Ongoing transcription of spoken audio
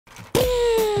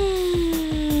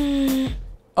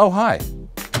Oh, hi.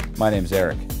 My name's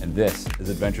Eric, and this is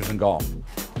Adventures in Golf.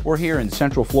 We're here in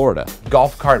Central Florida,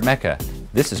 golf cart mecca.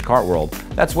 This is Cart World.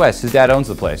 That's Wes. His dad owns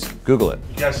the place. Google it.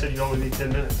 You guys said you only need 10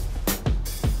 minutes.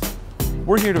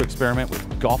 We're here to experiment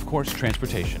with golf course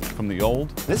transportation, from the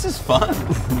old, This is fun.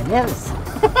 It is.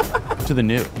 to the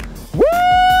new.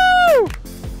 Woo!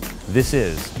 This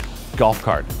is golf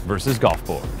cart versus golf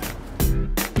board.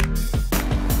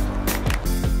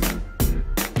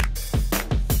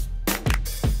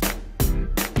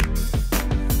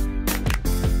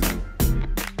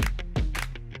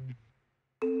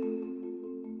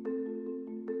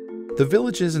 The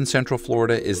Villages in Central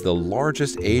Florida is the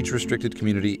largest age-restricted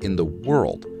community in the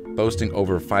world, boasting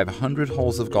over 500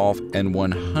 holes of golf and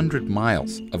 100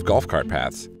 miles of golf cart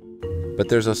paths. But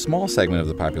there's a small segment of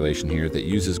the population here that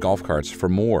uses golf carts for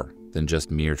more than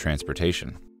just mere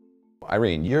transportation.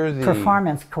 Irene, you're the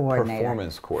Performance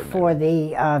coordinator. For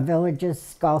the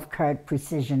Villages Golf Cart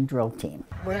Precision Drill Team.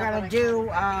 We're going to do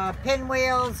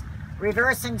pinwheels,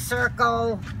 reversing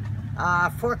circle,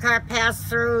 four-cart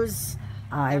pass-throughs.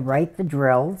 I write the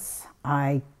drills,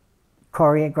 I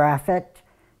choreograph it,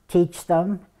 teach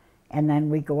them, and then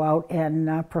we go out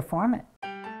and perform it.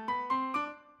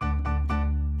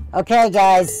 Okay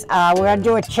guys, we're going to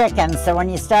do a chicken, so when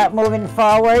you start moving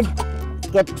forward,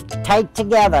 get tight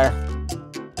together.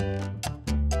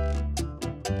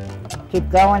 Keep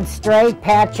going straight.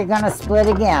 Pat, you're going to split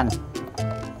again.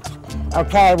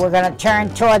 Okay, we're going to turn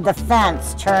toward the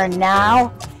fence. Turn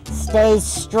now. Stay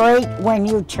straight when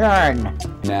you turn.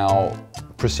 Now,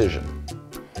 precision.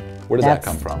 Where does that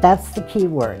come from? That's the key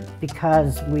word,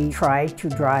 because we try to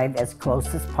drive as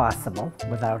close as possible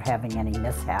without having any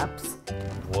mishaps.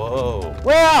 Whoa.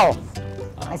 Will!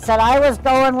 I said I was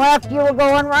going left, you were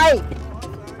going right.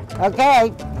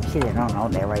 Okay. See, they don't know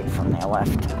their right from their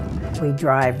left. We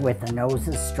drive with the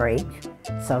noses straight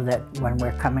so that when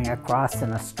we're coming across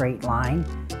in a straight line,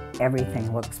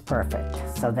 everything looks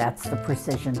perfect. So that's the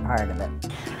precision part of it.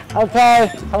 Okay,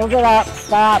 hold it up,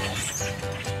 stop.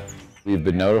 We've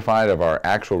been notified of our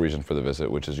actual reason for the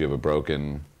visit, which is you have a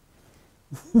broken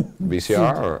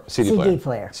VCR or CD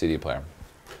player? CD player.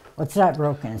 Well, it's not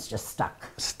broken, it's just stuck.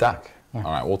 Stuck. Yeah.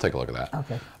 All right, we'll take a look at that.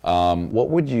 Okay. What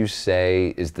would you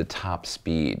say is the top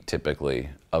speed, typically,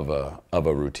 of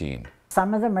a routine?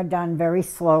 Some of them are done very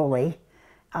slowly,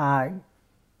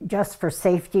 just for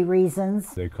safety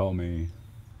reasons. They call me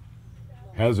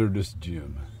Hazardous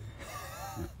Jim.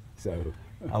 So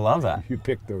I love that. you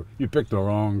picked the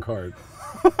wrong cart.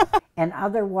 And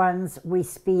other ones, we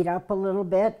speed up a little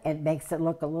bit. It makes it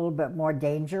look a little bit more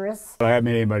dangerous. I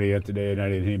haven't anybody yet today, and I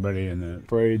didn't anybody in the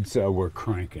parade, so we're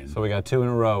cranking. So we got 2 in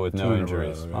a row with no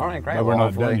injuries. All right, great. But we're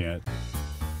not done yet.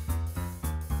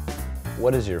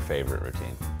 What is your favorite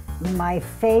routine? My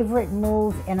favorite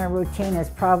move in a routine is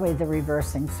probably the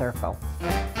reversing circle.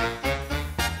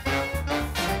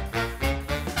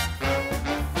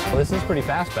 Well, this is pretty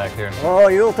fast back here. Oh,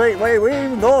 you'll take, wait, we ain't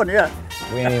even going yet.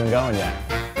 We ain't even going yet.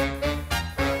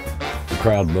 The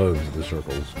crowd loves the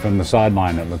circles. From the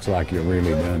sideline, it looks like you're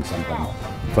really doing something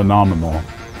phenomenal.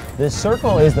 This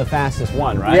circle is the fastest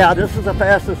one, right? Yeah, this is the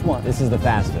fastest one. This is the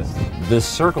fastest. This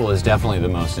circle is definitely the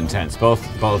most intense, both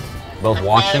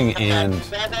watching and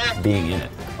being in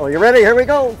it. Oh, you ready? Here we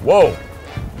go. Whoa!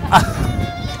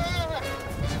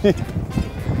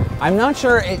 I'm not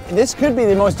sure, this could be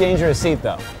the most dangerous seat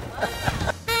though.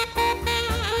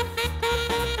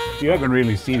 You haven't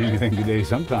really seen anything today.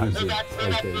 Sometimes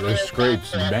there's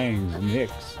scrapes and bangs and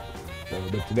nicks. So,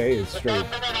 but today it's straight.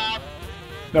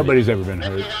 Nobody's ever been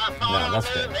hurt. No, that's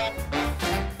good.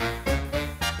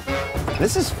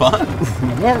 This is fun.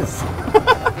 It is.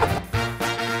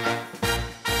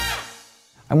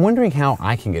 I'm wondering how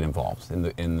I can get involved in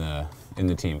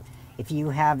the team. If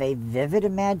you have a vivid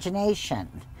imagination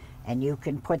and you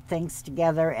can put things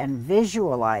together and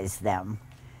visualize them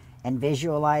and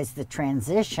visualize the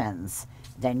transitions,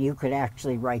 then you could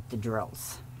actually write the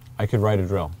drills. I could write a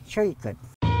drill. Sure you could.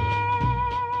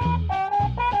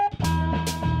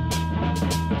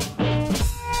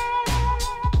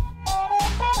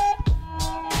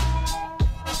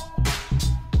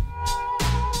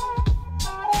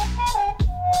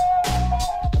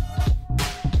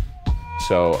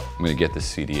 So I'm going to get the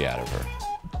CD out of her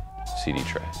CD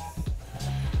tray.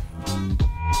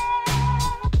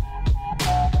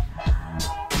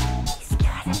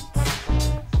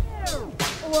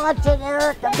 Watch it,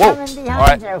 Eric. I'm Whoa. coming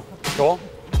behind you. Cool.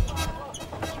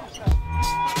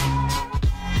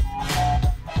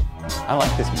 I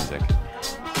like this music.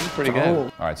 It's pretty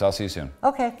good. All right, so I'll see you soon.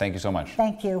 Okay. Thank you so much.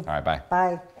 Thank you. All right, bye.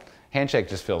 Bye. Handshake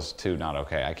just feels too not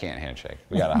okay. I can't handshake.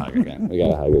 We got to hug again. We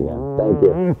got to hug again. Thank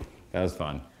you. That was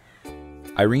fun.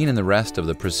 Irene and the rest of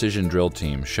the precision drill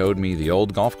team showed me the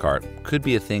old golf cart could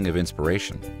be a thing of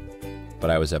inspiration,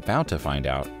 but I was about to find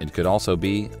out it could also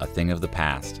be a thing of the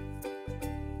past.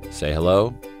 Say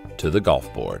hello to the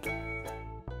golf board.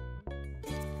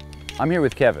 I'm here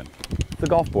with Kevin, the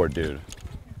golf board dude.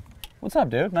 What's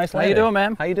up, dude? Nice landing. How you doing,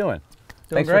 man? How you doing?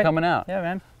 Thanks great. for coming out. Yeah,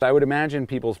 man. I would imagine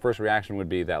people's first reaction would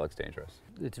be, that looks dangerous.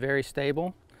 It's very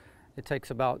stable. It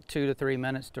takes about 2 to 3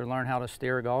 minutes to learn how to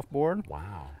steer a golf board.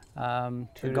 Wow.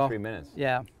 2 to 3 minutes.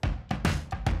 Yeah.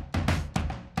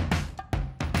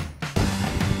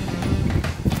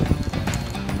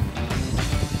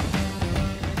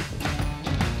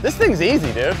 This thing's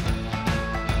easy, dude.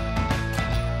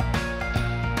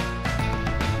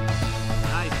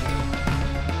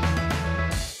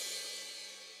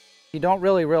 You don't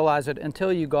really realize it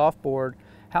until you golf board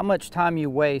how much time you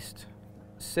waste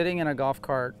sitting in a golf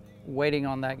cart waiting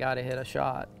on that guy to hit a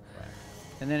shot. Right.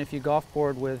 And then if you golf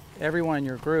board with everyone in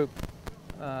your group,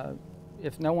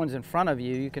 if no one's in front of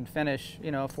you, you can finish, you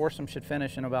know, a foursome should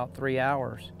finish in about 3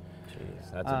 hours.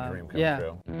 Jeez, that's a dream come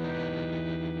true.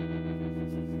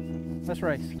 Let's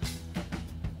race.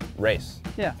 Race?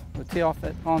 Yeah, we'll tee off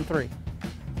on 3.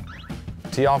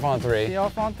 Tee off on 3. Tee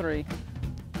off on 3.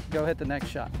 Go hit the next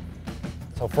shot.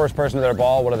 So first person to their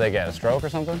ball, what do they get? A stroke or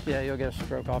something? Yeah, you'll get a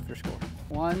stroke off your score.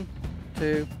 1,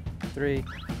 2, 3.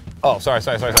 Oh, sorry.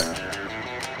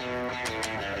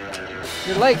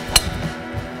 You're late.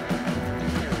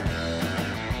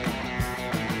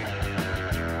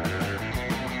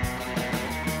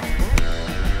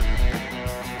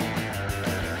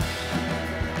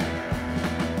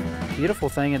 Beautiful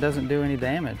thing, it doesn't do any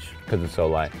damage. Because it's so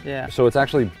light. Yeah. So it's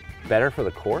actually better for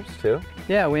the course too?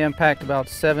 Yeah, we impact about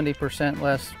 70%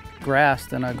 less grass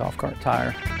than a golf cart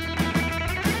tire.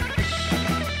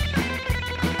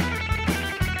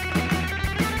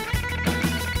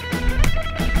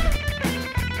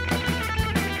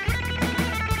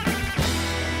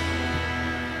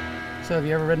 So have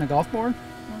you ever ridden a golf board?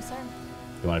 No, sir.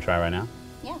 You want to try right now?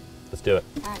 Yeah. Let's do it.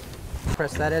 All right.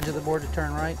 Press that edge of the board to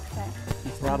turn right. Okay.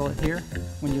 You throttle it here.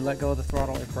 When you let go of the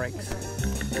throttle, it brakes.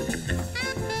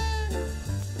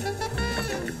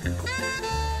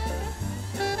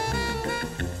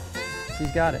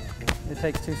 He's got it. It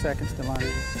takes 2 seconds to line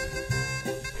it.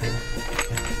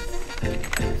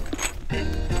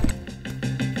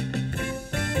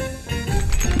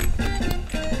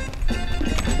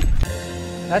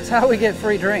 That's how we get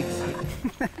free drinks.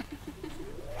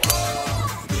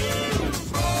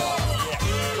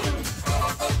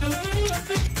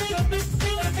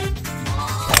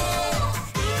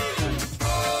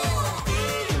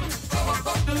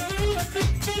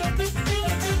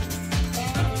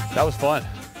 That was fun.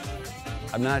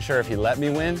 I'm not sure if he let me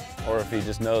win or if he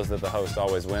just knows that the host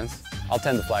always wins. I'll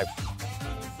tend the flag.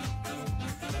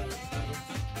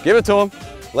 Give it to him.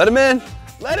 Let him in.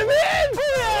 Let him in!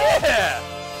 Yeah!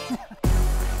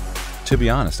 To be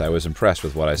honest, I was impressed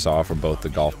with what I saw from both the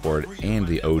golf board and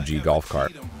the OG golf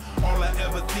cart.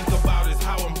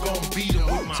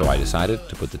 So I decided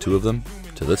to put the two of them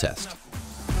to the test.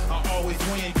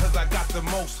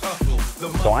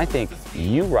 So I think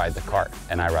you ride the cart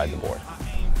and I ride the board.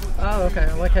 Oh, okay.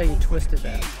 I like how you twisted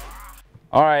that.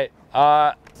 All right.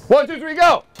 1, 2, 3,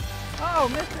 go! Oh,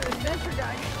 Mr. Adventure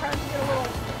Guy, you're trying to get a little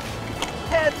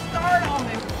head start on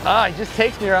me. Ah, he just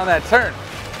takes me around that turn.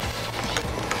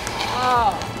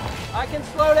 Oh, I can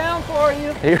slow down for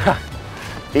you.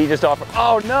 He just offered.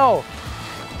 Oh no!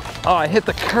 Oh, I hit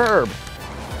the curb.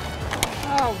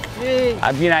 Oh, gee.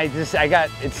 I mean,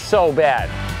 it's so bad.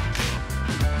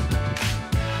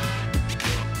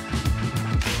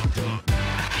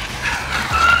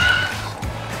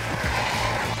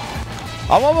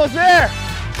 I'm almost there.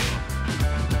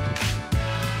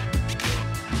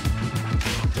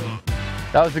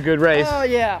 That was a good race. Oh,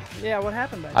 yeah. Yeah, what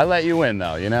happened back I let you win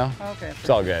though, you know? Okay. It's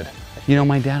all good. You know,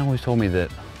 my dad always told me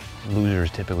that losers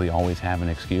typically always have an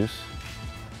excuse.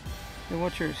 Then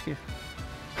what's your excuse?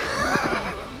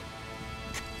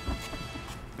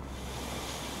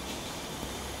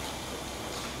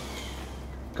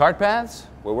 Cart paths?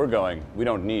 Where we're going, we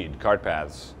don't need cart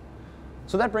paths.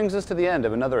 So that brings us to the end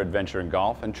of another adventure in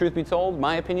golf. And truth be told,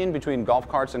 my opinion between golf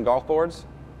carts and golf boards,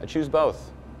 I choose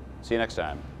both. See you next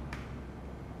time.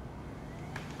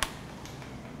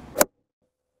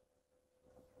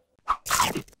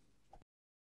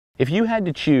 If you had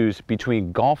to choose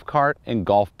between golf cart and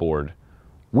golf board,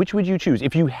 which would you choose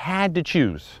if you had to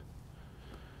choose?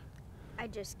 I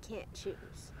just can't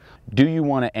choose. Do you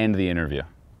want to end the interview?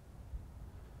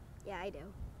 Yeah, I do.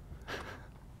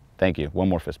 Thank you. One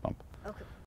more fist bump.